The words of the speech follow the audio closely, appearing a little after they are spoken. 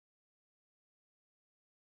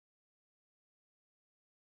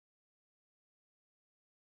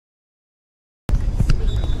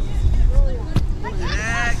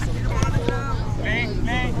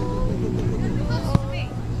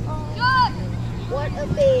What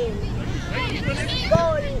a pain.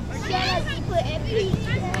 Goal. Sialah keeper epic.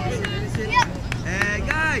 Hey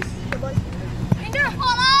guys. The ball.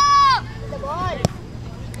 The ball.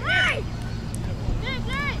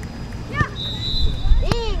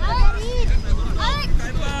 Ding, I it.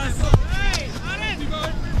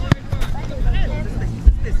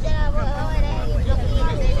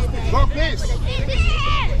 Go please.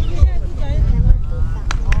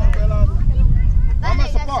 Mama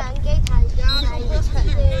support.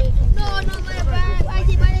 No, my bag. I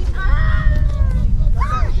see my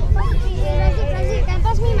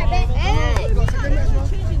pass me my bag. Hey.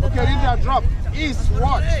 Okay, Linda, drop. East,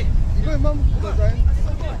 watch. You go, Mom. Go, Brian.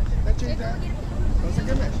 Let's change that.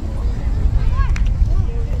 Second match.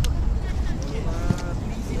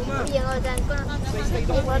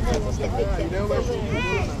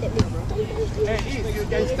 Hey, East, you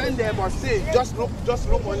can stand there but stay. Just look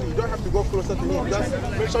only. You don't have to go closer to him. Just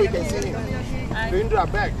make sure you can see him. Rindra,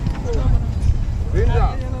 back.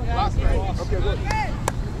 Rindra, last man. Okay, good.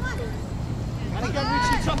 And again,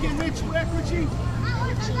 Richie, tuck in, Rich. Where, Richie?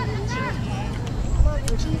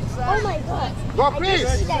 Oh my God. Go, please.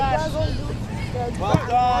 Well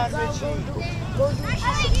done, Richie. Good.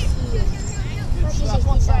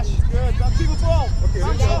 Good. Go keep the ball. Okay,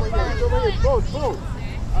 Rindra, over here. Go.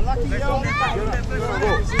 Unlucky, yo.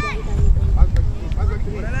 Go.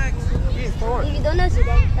 Relax. East, forward. If you don't know, so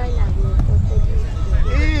then turn now.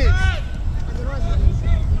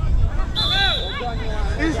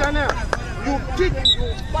 East, Daniel. You kick, you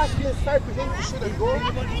pass this side to him to shoot and go.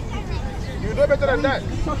 You do better than that.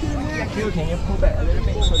 Q, can you pull back a little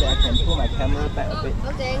bit so that I can pull my camera back a bit?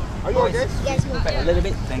 Okay. Are you okay? Yes, Pull back a little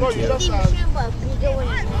bit, thank No, you. you just Hey,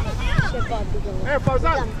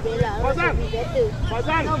 Fauzan! Fauzan!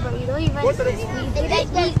 Fauzan! No, but you don't even see.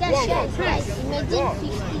 Guys, imagine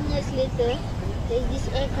 15 years later, there's this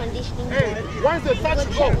air conditioning. Hey, once the touch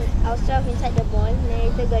go. Ourselves inside the ball,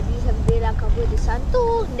 later got this umbrella cover the sun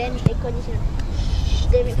too, then air conditioner.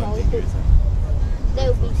 They make power too. That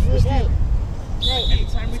would be good, right? Right.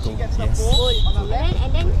 Anytime Richie gets the ball on the left,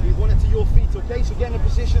 and then we want it to your feet, okay? So get in a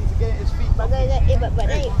position to get his feet. but that would be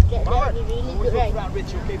really good, right? Around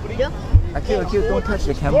Richie, okay, buddy? Q, don't touch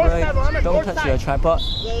the camera. Don't touch your tripod.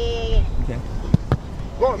 Yeah. Okay.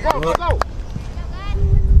 Go.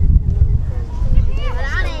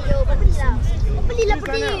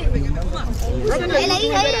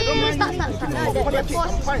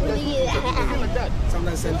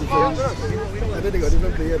 Sometimes send to I think they got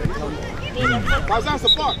different player that come. Fauzan,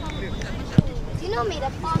 support. Do you know made a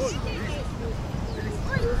pass?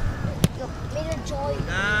 Made a joy.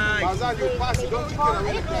 Fauzan, you pass, you don't kick it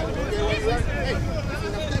away. Hey, in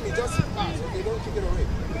the time you just pass, okay, don't kick it away.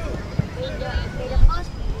 Made a pass.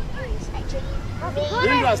 Actually.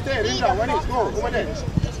 Rindra, stay. Rindra, when it's go, over there.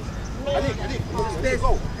 Anik, stay, go.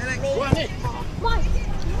 Go, Anik.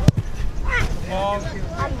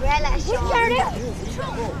 Umbrella shot.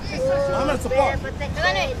 I'm gonna support.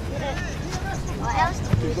 What else?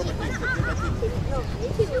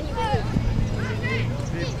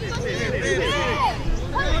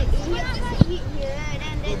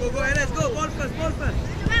 Go, let's go. Ball first.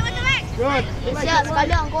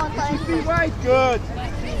 Good. Right, good.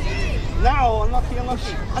 Now, unlucky.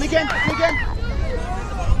 And again.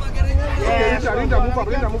 Yeah, Rindra,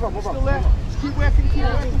 move up. Still there. Keep working.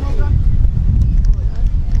 Well done.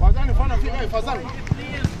 Fauzan in front of you, Fauzan.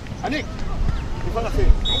 Anik, in front of him.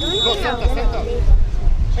 No, center.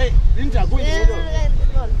 Hey, Rindra, go in the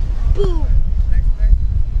middle. Boom.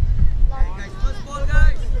 Guys, first ball,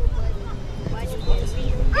 guys.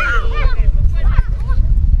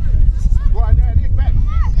 Go on there, Anik, back.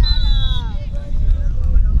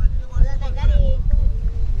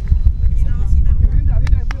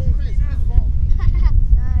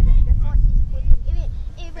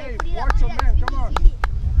 Watch your man, come on.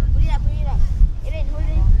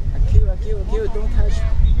 Q, don't touch.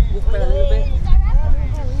 Move back a little bit.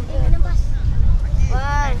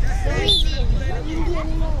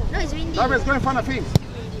 No, it's windy. David's go in front of him.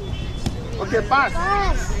 Okay, pass.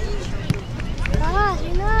 Pass,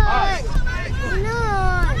 you're not. Pass. You're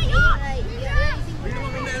not.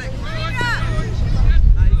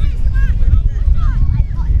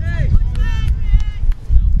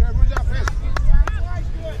 Okay, good job, Chris.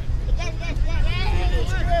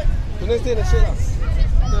 Let's stay in the shade.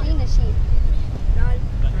 In the shade.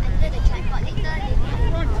 Under the tripod. Yeah.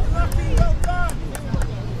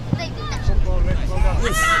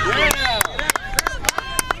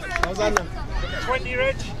 Fauzan. 20,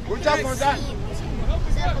 Rich. Good job, Fauzan.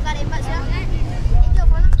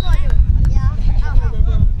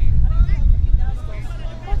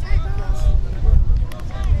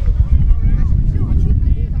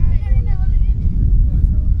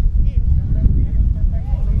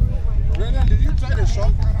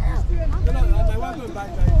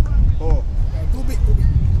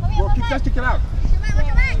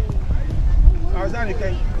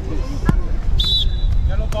 can.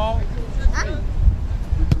 Yellow ball.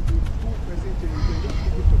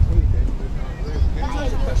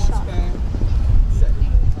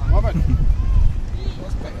 Moment.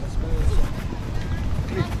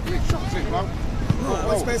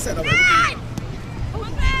 What's my set up?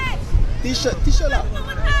 T-shirt lah.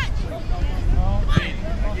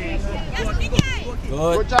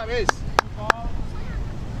 Good job, Ace.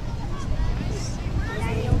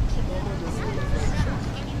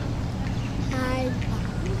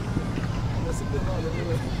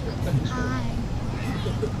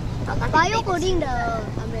 Why are you holding the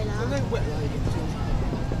umbrella?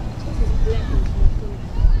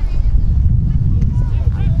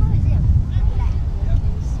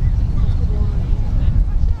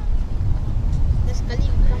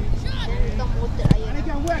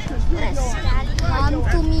 Come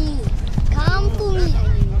to me. Come to me.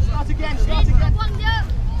 Start again.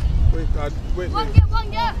 Wait, wait.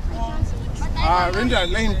 Ranger,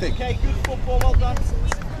 let him take. Okay, good football, well done.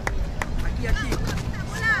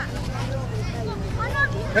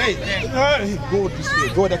 Hey, go this way.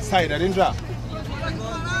 Go that side, Ranger.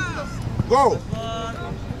 Go.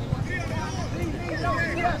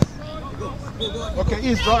 Okay,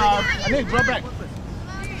 East, draw out. I need draw back.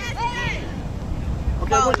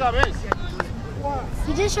 Okay, good job, Ace.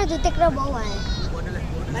 You just try to take the ball,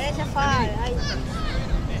 but it's a foul.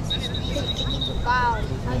 Take it to foul.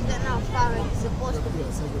 How is that not foul? It's supposed to be.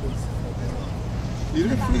 You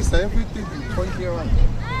didn't freeze everything. Point here on.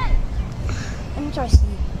 Let me try to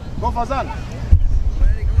see. Go, Fazan.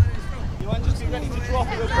 Johan, just be ready to drop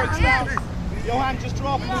it. We'll break down. Johan, just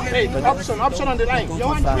drop. Hey, option on the line.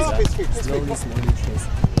 Johan, drop it. Slowly, Trace.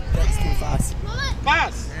 That's too fast.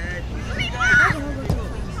 Pass.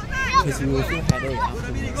 Because you will feel headache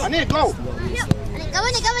afterwards. I need go. Go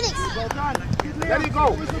in it. Let it go.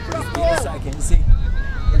 Yes, I can see.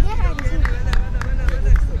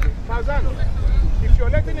 Fazan, if you're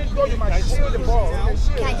letting it go, you must shield the ball.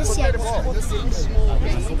 Can I just see it?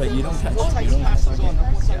 But you don't touch. You don't touch again.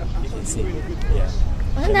 Yeah, you can see. Yeah.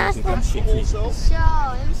 It becomes shaky. Sure,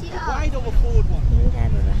 let me see. Wide over forward one.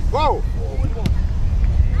 Go.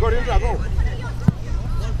 Go, Rindra, go.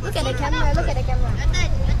 Look at the camera. Look at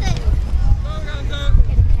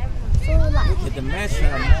the match,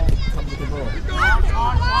 I'm more comfortable.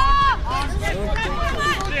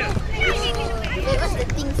 Wait, what's the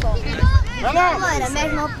thing for? Hello. The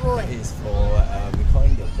match no pro. It is for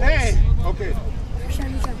recalling your voice. Hey. Okay.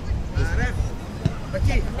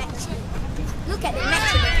 Look at the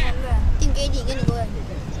match in the camera. Team KD gonna go.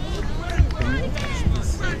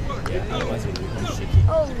 Yeah, otherwise it will become shaky.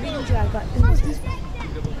 Oh, really? I got this.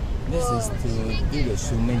 This is to do the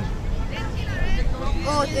zooming.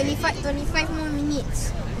 Oh, 25 more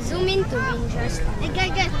minutes. Zoom in to Rinja's stomach.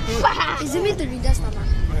 Zoom in to Rinja's stomach.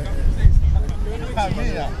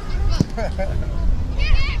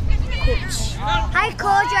 Coach. Hi,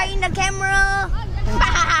 coach. You're in the camera.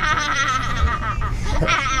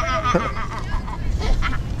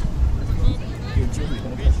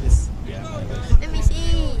 Let me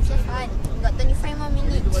see. So fun. Got 25 more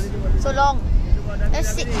minutes. So long. Let's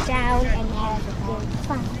sit down and have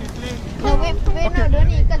fun. No, wait, no, don't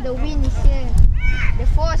need, because the wind is here. The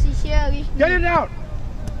force is here. Get it out.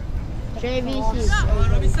 JVC.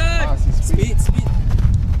 Speed.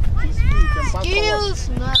 Skills,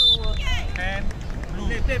 no. And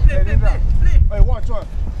Hey, watch.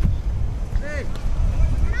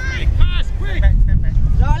 pass, quick.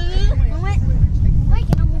 Why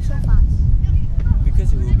cannot move so fast? Because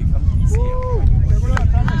it will become easier.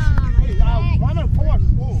 One on forward.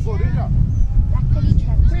 Oh, go, Rindra. Luckily,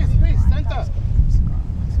 Please, center.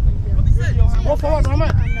 Go forward,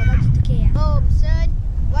 Mohammed. Oh, son.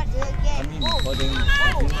 What I again? mean, according to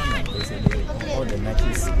basically all the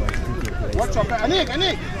matches YG2K plays. Watch your back.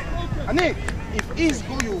 Anik. If East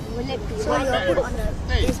go, you. So you'll put on the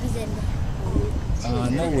ESPZen.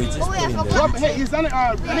 No, we just Oh, put yeah, in I the forgot. Hey, he's done it.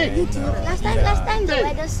 Anik. Last time the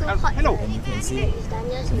weather's so hot. Hello. and you can see. It's done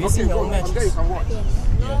Have just you seen your There you matches? can watch. yes.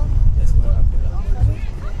 Yeah, that's where I put up.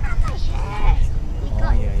 Yes.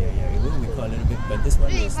 Oh, yeah. It will record a little bit, but this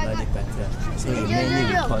one is slightly better. So you mainly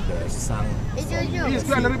record the sound. Hey, Jojo. Please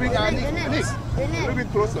go a little bit, Anik. A little bit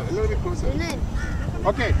closer.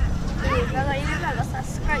 Okay. Hey, remember, I got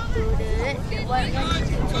subscribe to the one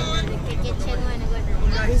YouTube channel, the KK channel, and I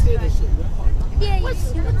got yeah, what's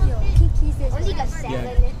your Kiki says? Only got 7.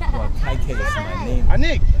 Yeah, well, YG2K is my name.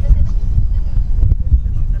 Anik.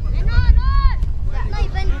 Not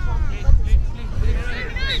even.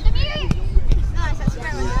 No, I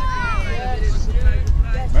subscribe.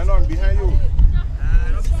 Melon, behind you.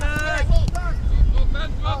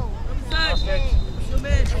 Oh.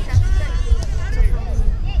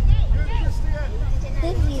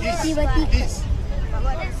 East.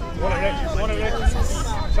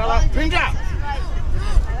 Salah. Rindra.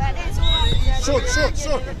 Shoot.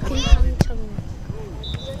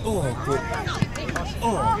 Oh, good.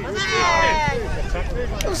 Oh.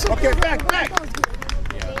 Okay, back.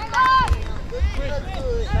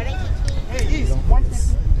 Hey, East. One.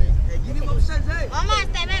 Muhammad,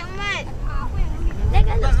 step back, Muhammad.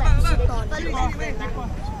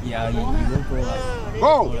 Yeah, you don't go like.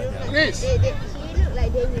 Go, Chris. He look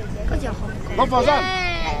like Daniel. Go for Zan.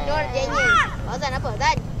 No, Daniel. Zan apa?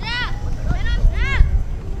 Zan.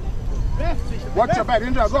 Watch your back,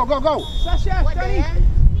 Indra. Go. What the hell?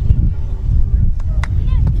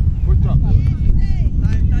 Good job.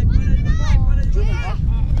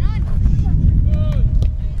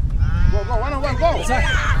 Go. 1-on-1, go.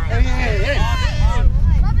 Hey.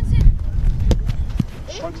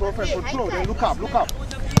 Control first, control. Then look up. Good.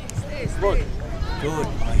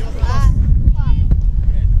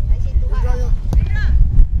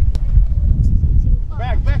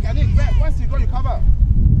 Back, Anik, back. Once you go, you cover.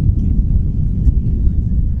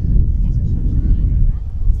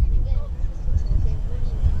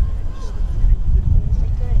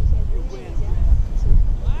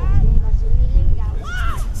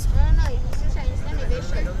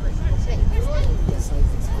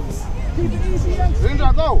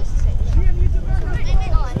 Rindra, go.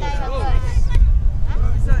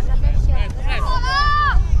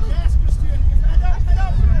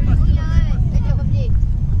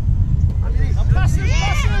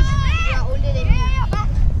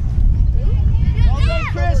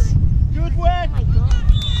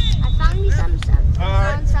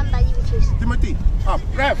 Timothy, up,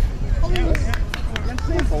 ref. Go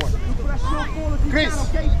forward. Chris.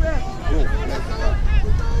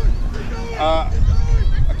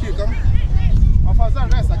 Akil, come. Afazan,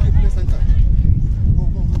 rest. Akil, play center. Go.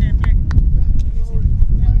 Hey, play center.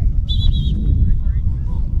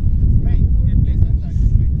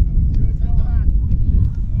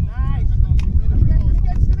 Nice.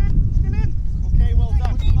 Okay, well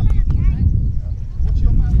done. What's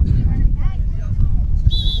your man?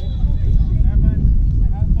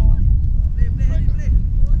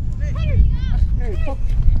 Hey, fuck.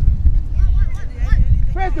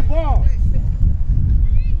 Where's the ball?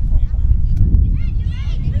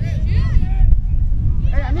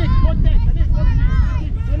 Hey, Anik, go take. Anik, go.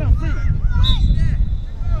 You're not free.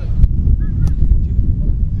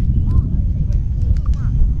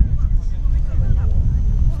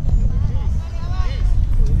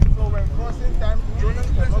 So when crossing time, Jordan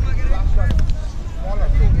cannot do last shot. Smaller.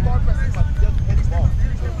 So third person must just hit the ball.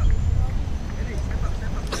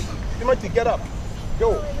 Timothy, get up. Go.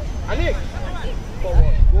 Anik.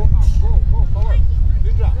 Forward. Go forward.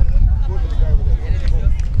 Rindra. Go to the guy over there. Go.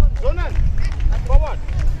 Jonan. Forward.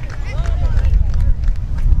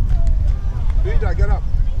 Rindra, get up.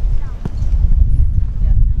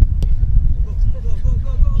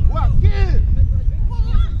 Wow, kill.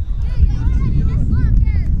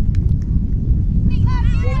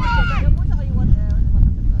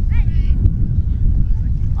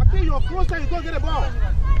 Akil, you're closer, you don't get the ball.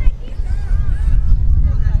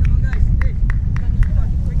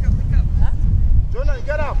 Jonan,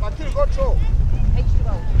 get up. Akil, go throw.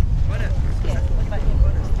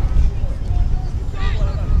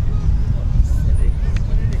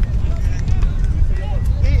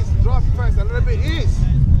 East, drop first, a little bit east.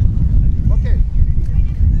 Okay.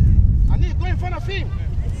 Anik, go in front of him.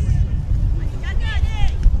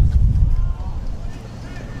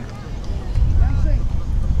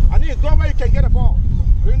 Anik, go where you can get the ball.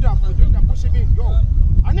 Rindra, push him in. Go.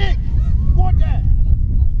 Anik, go there.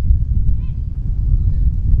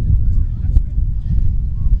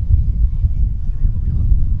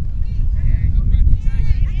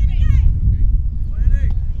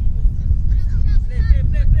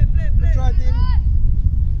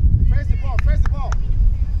 Face the ball.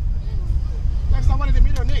 Let someone in the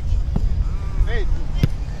middle, Nick. Hey.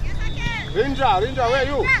 Rindra, where are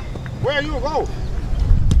you? Where are you? Go.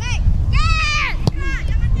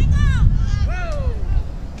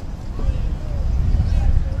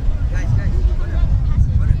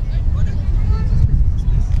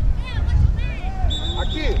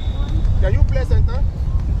 Akil, can you play center?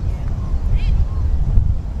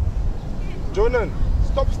 Jonan,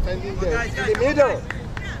 stop standing there. In the middle.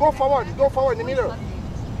 Go forward in the middle.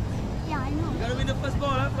 Yeah, I know. You gotta win the first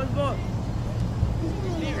ball, first ball.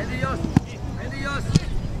 Andy yours.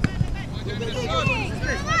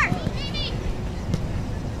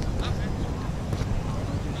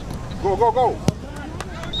 Go.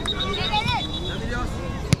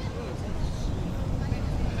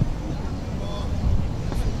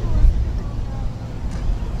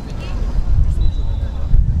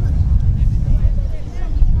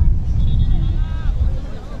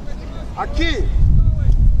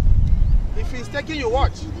 taking you,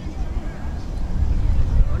 watch.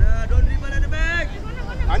 Don't dribble at the back.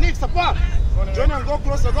 Anik, support. Jonah, go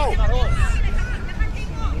closer, go. Don't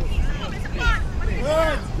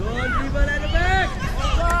dribble at the back.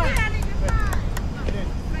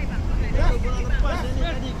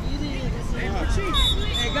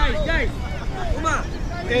 Hey guys. Come on.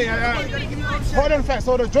 Hey, hold on fast.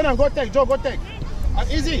 Hold on. Jonah, go take. Joe, go take.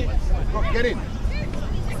 Easy. Go, get in.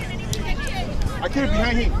 I keep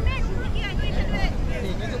behind him.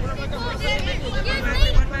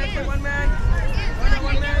 One man.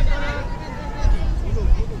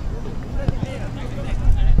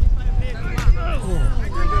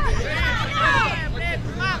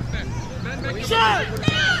 Shot!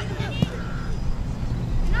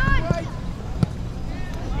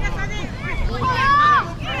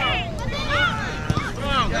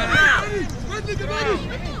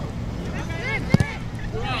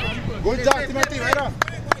 Good job, Timothy. Right on.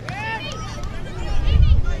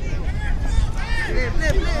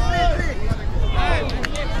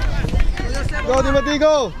 Go, Timothy,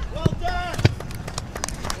 go.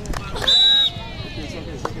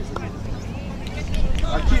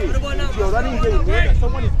 Akil, if you're running here, you know that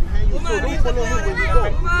someone is behind you, so don't follow him when you go.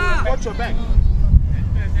 Watch your back.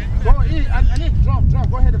 Go in, I need drop,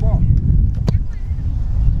 go ahead the ball.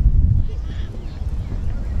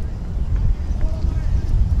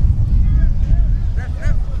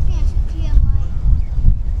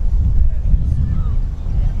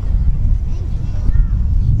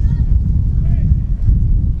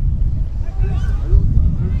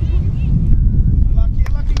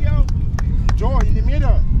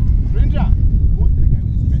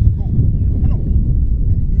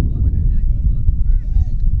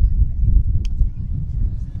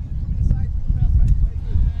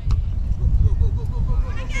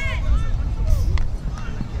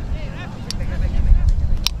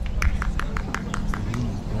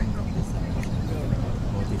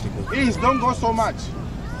 Please don't go so much.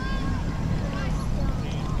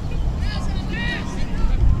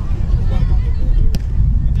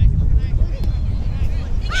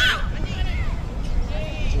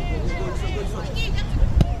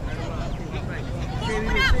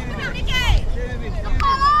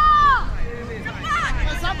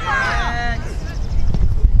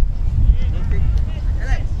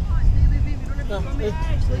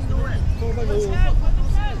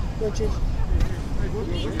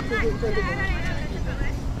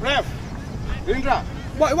 Ref, Indra.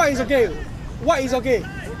 What is okay? What is okay?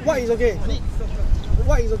 What is okay?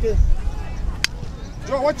 What is okay?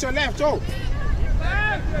 Joe, watch your left, Joe.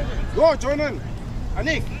 Go, Jonan.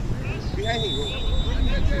 Anik, behind him.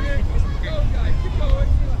 Go.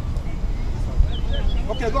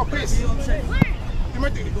 Okay, go, please.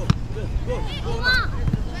 Timothy.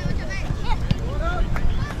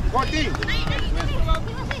 Go, team.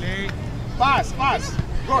 Pass.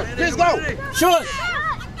 Go, please go. Shoot.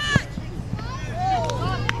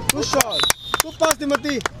 Good shot. Good pass,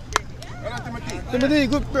 Timothy. Well done, Timothy. Timothy,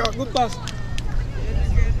 good pass.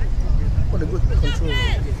 What a good control.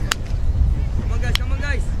 Come on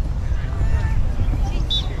guys.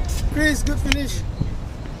 Chris, good finish.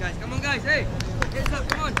 Guys, come on guys. Hey, heads up,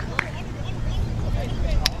 come on.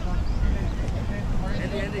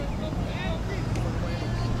 Andy.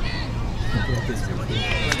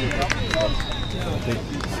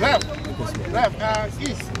 Left,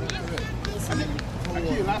 east.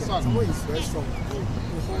 Akil, last one. Someone is very strong.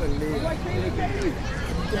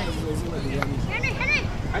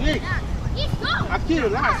 Anik, Akil,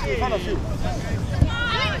 last in front of you.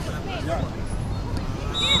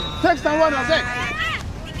 Text and one, Azek.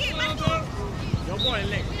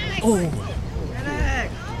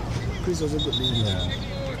 Chris was a good lead.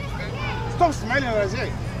 Yeah. Stop smiling,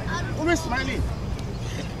 Azek. Always smiling.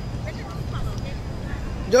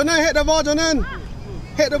 Jonan, hit the ball, Jonan.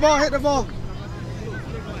 Hit the ball.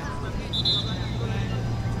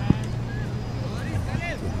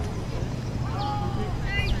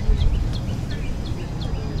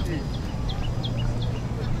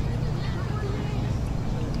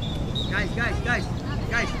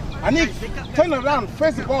 Guys. Anik, turn around,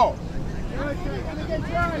 face the ball.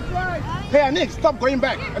 Hey, Anik, stop going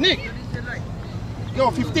back. Anik.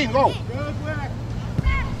 Go, 15, go.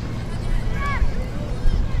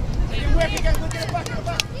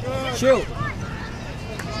 Shoot.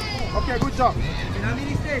 Okay, good job.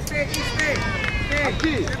 Stay.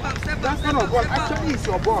 Akil, Step up. that's not a ball. Actually, it's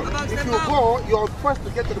your ball. If you go, you're first to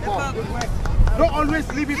get to the ball. Don't always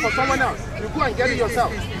leave it for someone else. You go and get it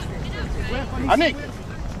yourself. Anik,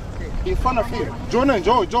 in front of him. Jonan,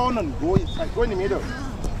 go inside. Go in the middle.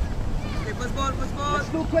 Okay, first ball. Let's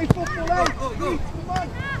go play football, right? Go. Come on.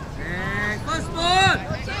 And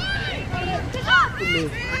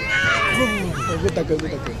Good tackle,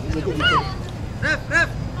 good tackle. It's a good defense. Ref.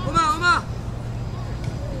 Oma.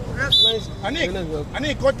 Nice.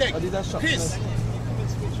 Anik, go take. Adidas shot. Chris.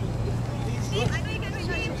 Nice.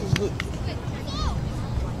 It's good.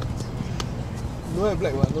 No wear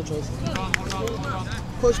black, no choice.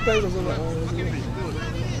 Coach pants also black.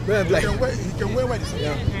 Wear black. He can wear white.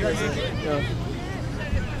 Yeah.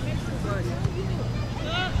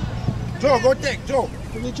 Joe, go take. Joe.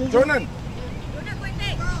 Jordan.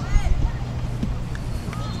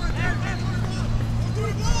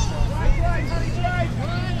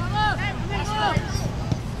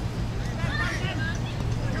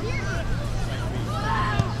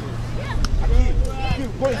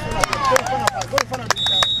 Go in front of him. Go in front of him.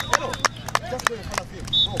 Just go in front of him.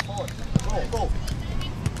 Go forward. Go.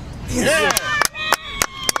 Yeah.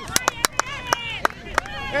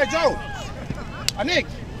 Hey, Joe. Anik.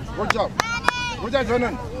 Good job. Good job,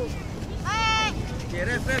 Jordan. Okay,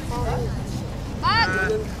 ref.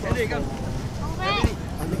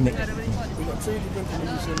 We got 3 different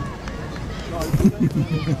combinations.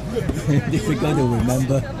 Difficult to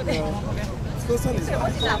remember. First one is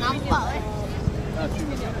Nampak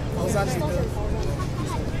outside center.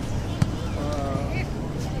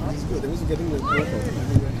 That's good. They was getting the ball from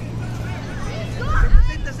everywhere.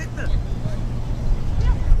 Center.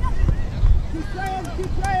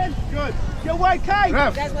 Keep playing. Good. Get YK.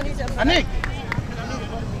 Ref. Anik.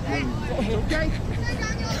 Okay.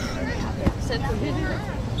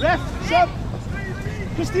 Ref, sub.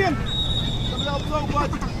 Christian.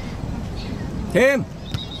 Tim!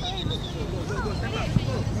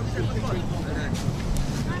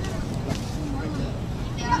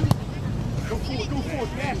 Go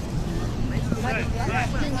forward, yes.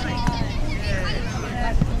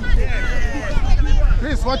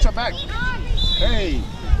 Chris, watch your back. Hey.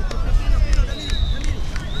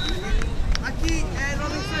 Aki and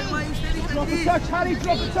Robinson, why you standing Drop a touch, Harry,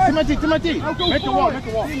 drop a touch. Timothy. Make a wall.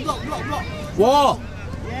 Block. Wall!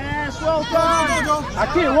 Yes, well done.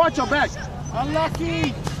 Aki, watch your back.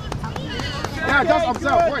 Unlucky. Yeah, just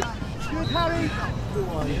observe. Wait. Good, Harry.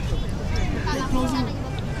 Good.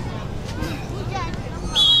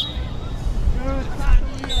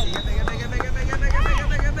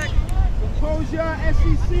 Get back. Composure,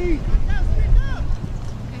 SEC.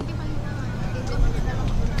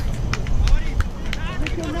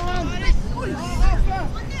 Pick him on.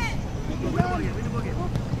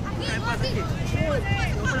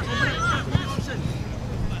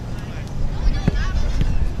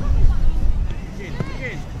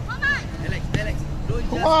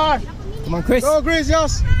 Come on. Come on, Chris. Go, Chris,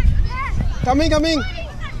 yes. Coming. Go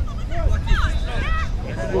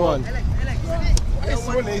on. It's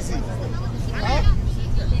so lazy.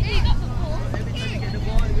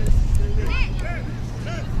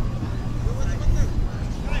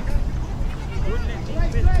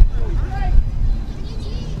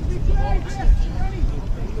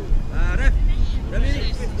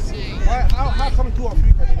 How come 2 or 3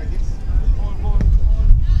 like this?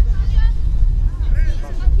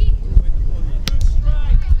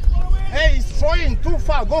 Hey, he's throwing too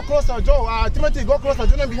far. Go closer, Joe. Timothy, go closer.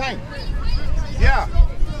 Jordan behind. Yeah.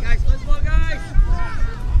 Guys, first ball, guys.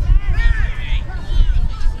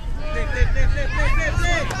 Play.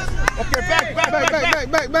 Okay,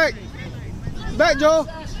 back. Back, Joe.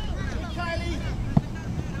 Play.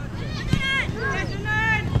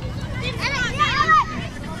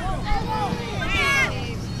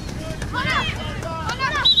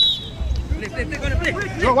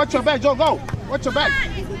 Joe, watch your back, Joe. Go. Watch your back.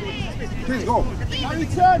 Please go. Harry,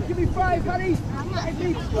 turn. Give me 5, Harry. 5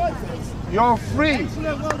 leads. Good. You're free.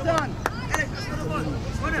 Excellent. Well done. Alex, pass the ball.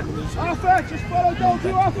 Corner. Arthur, just follow. Don't do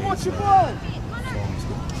Arthur. Watch your ball.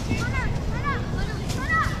 Get back.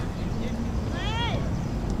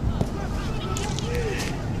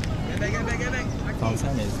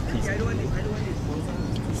 Thompson is peace. I don't want this.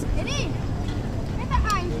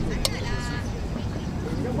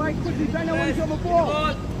 Get White quickly. Daniel, want to get on the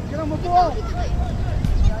ball. Get on the ball.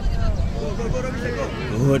 Go, Robinson, go.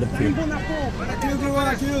 Good. Keep on that ball.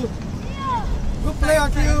 Akil. Good play,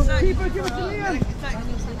 Akil. Keep it. Give it to Liam.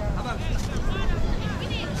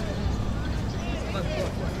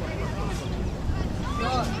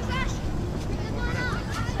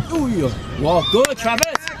 Ooh, wow, good,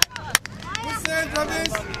 Travis. Good save,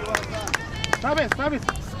 Travis. Travis.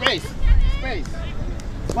 Space.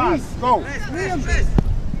 Pass. Go. Liam,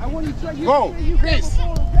 I want you to try. Go. Chris.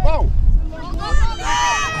 Go.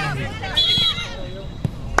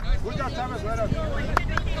 Good job, Travis. Well done.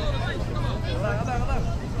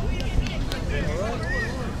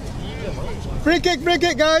 Free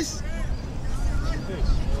kick, guys.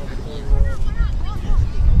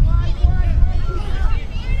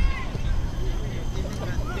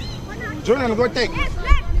 Jordan, go take.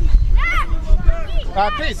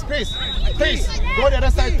 Chris. Go the other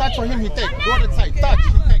side, touch for him, he take. Go the other side, touch,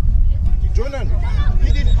 he take. Jordan,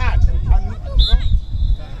 he did hard. And,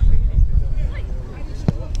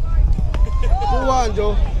 Go on,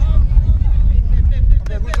 Joe.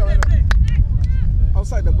 Okay, good job.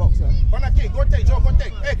 Outside the box, huh? Corner kick, go take, Joe, go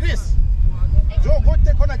take. Hey, Chris. Joe, go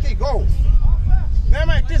take corner kick, go. Never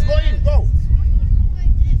mind, Chris, go in, go.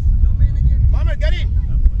 Mohammed, get in.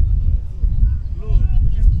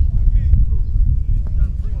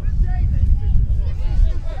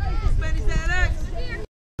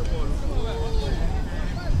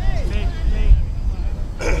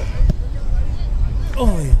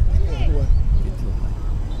 Oh, yeah.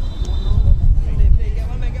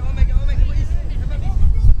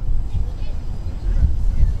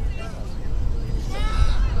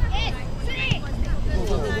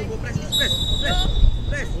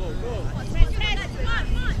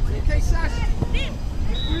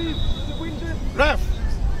 Ref,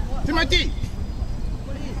 Timothy.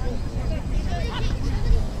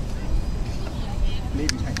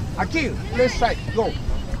 Akil, play strike, go.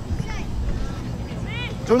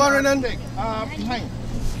 Come on, Renan. Behind.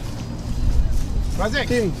 Razek.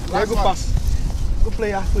 Team, very good pass. Good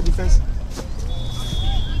player, good defense.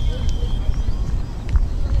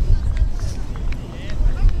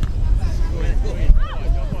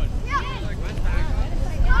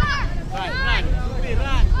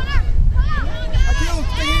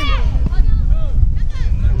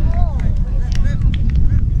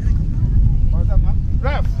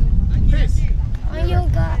 Ref, Chris.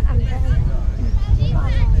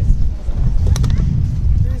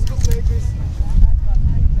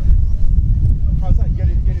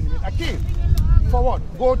 Get in. Akil, forward,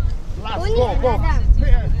 go last, go.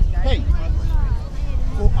 Hey,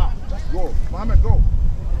 go up, just go. Mohammed, go.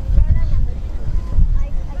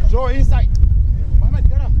 Joe, inside. Mohammed,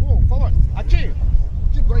 get up, go forward. Akil,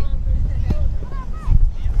 keep going.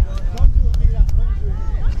 Don't do that, don't do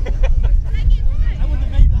it. I wouldn't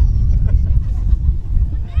have made that.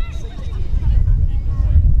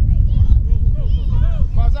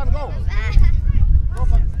 Farzan, go. Go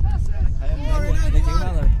for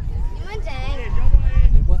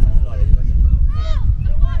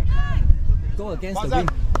Go against the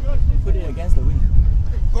wind. Put it against the wind.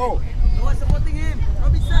 Go. No one supporting him.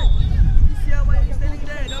 Robinson. This why he's standing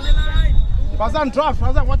there down the line. Farzan, drop.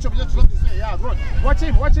 Farzan, watch him. Just drop this way. Yeah, good. Watch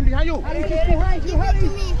him behind you.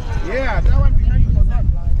 Yeah, that one behind you, Farzan.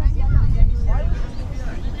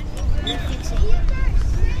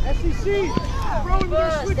 SEC. Bro, we're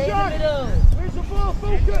going to switch on. Where's the ball?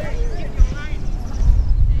 Focus.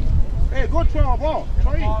 Hey, go throw a ball.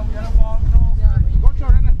 Sorry. Go throw,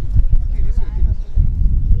 Renan. Okay, this way.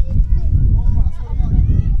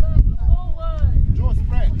 Joe,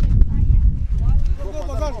 spread. Go,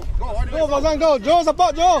 Farzan. Go, Farzan, go. Joe,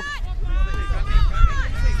 support, Joe.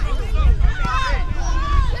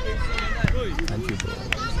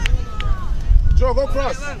 Joe, go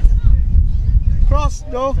cross. Cross,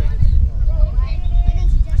 Joe.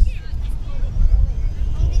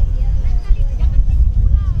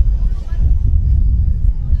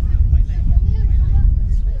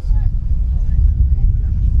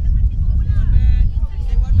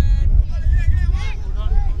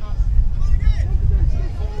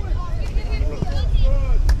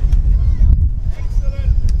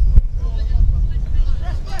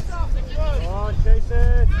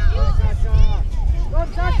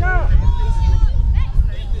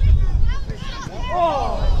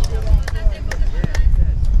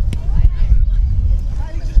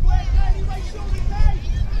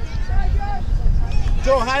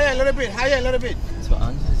 Joe, higher a little bit. So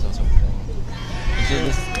Ange is also playing. Is it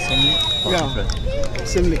the same league or Yeah. different?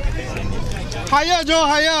 Same league. Higher, Joe,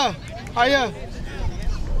 higher.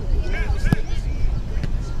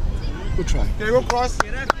 Good try. Okay, go cross.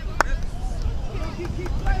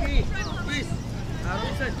 Please.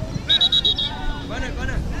 Robinson.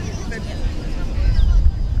 Corner.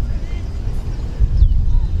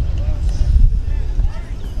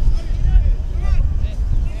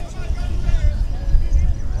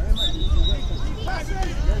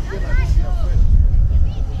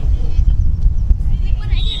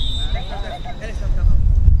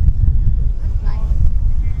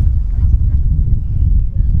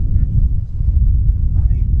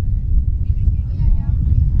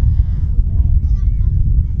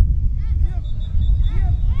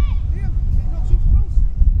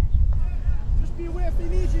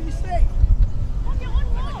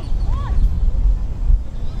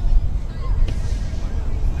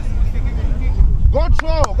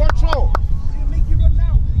 Go throw. Make you run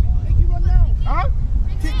now. Huh?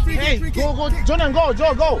 Free Go, Jonan, go,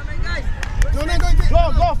 Joe, go. Jonan, go and kick.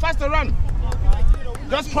 Go, faster run.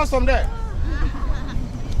 Just cross from there.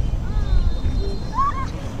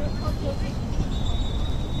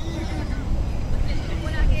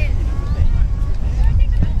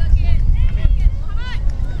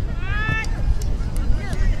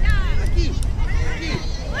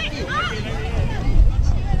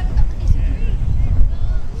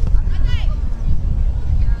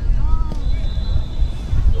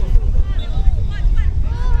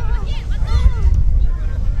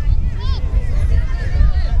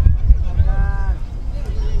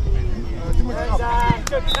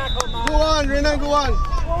 Go on, Renan, go on.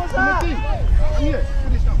 I'm here.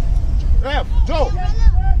 Finish now. Ref, Joe.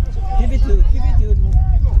 Give it to. Give it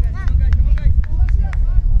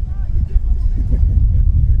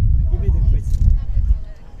to Chris.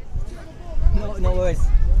 No worries.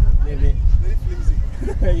 Leave it. Very flimsy.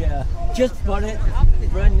 Yeah. Just for it.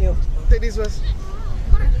 Brand new. Take this first.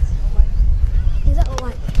 Is that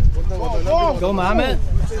what? Go, Mohammed.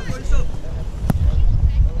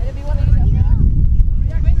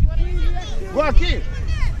 Go, Akeem.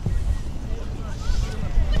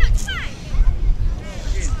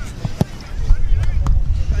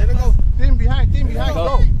 Team behind,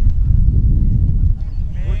 go.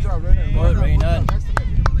 Good job, Renan. Good, Renan.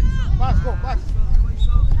 Pass, go, pass.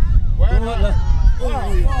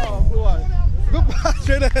 Good pass,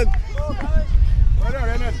 Renan. Well done,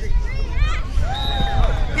 Renan.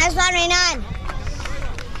 Nice one, Renan.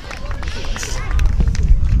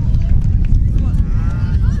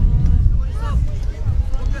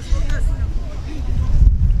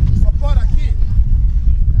 Support Akeem.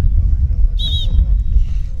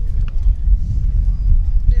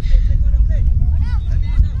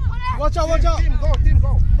 Watch out. Team, go.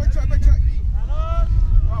 Back track.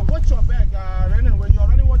 Watch your back, Renan. When you're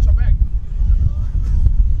running, watch your back.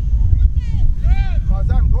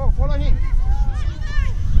 Fazan, go, follow him.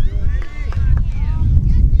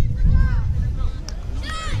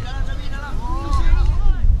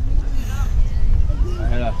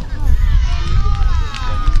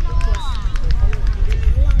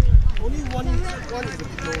 Only one is the goal.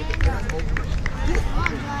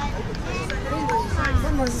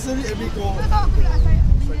 Not necessarily every goal.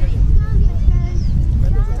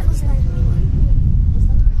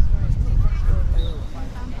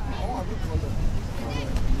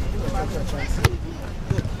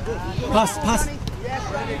 Pass.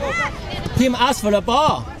 Team asked for the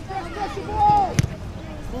ball.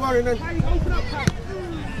 Go on, Renan.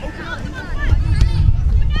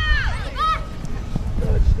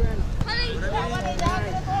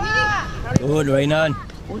 Good, Renan.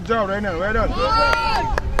 Good job, Renan. Well done.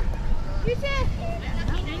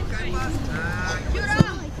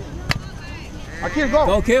 Akeem, go.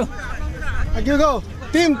 Go, kill. Akil, go.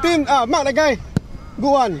 Team. Mark that guy.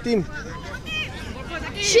 Go on, team.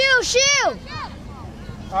 Shield.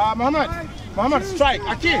 Muhammad, strike.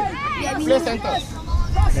 Akeem, play center.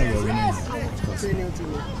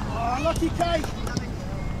 Lucky guy.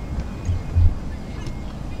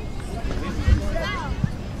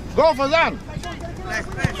 Go, Fazan.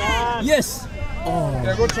 Yes. Oh,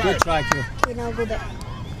 Yeah, good try. good try, kill. Okay, now go back.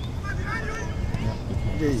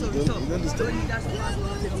 Okay, you don't disturb me. I'm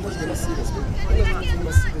just gonna see the speed. You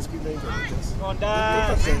must see the speed then you can adjust. Don't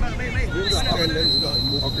touch them. Bring the hand, then you gotta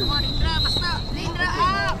move. Okay.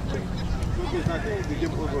 I think the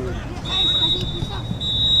game over already.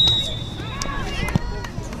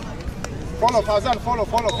 Follow, Fazan,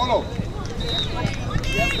 follow.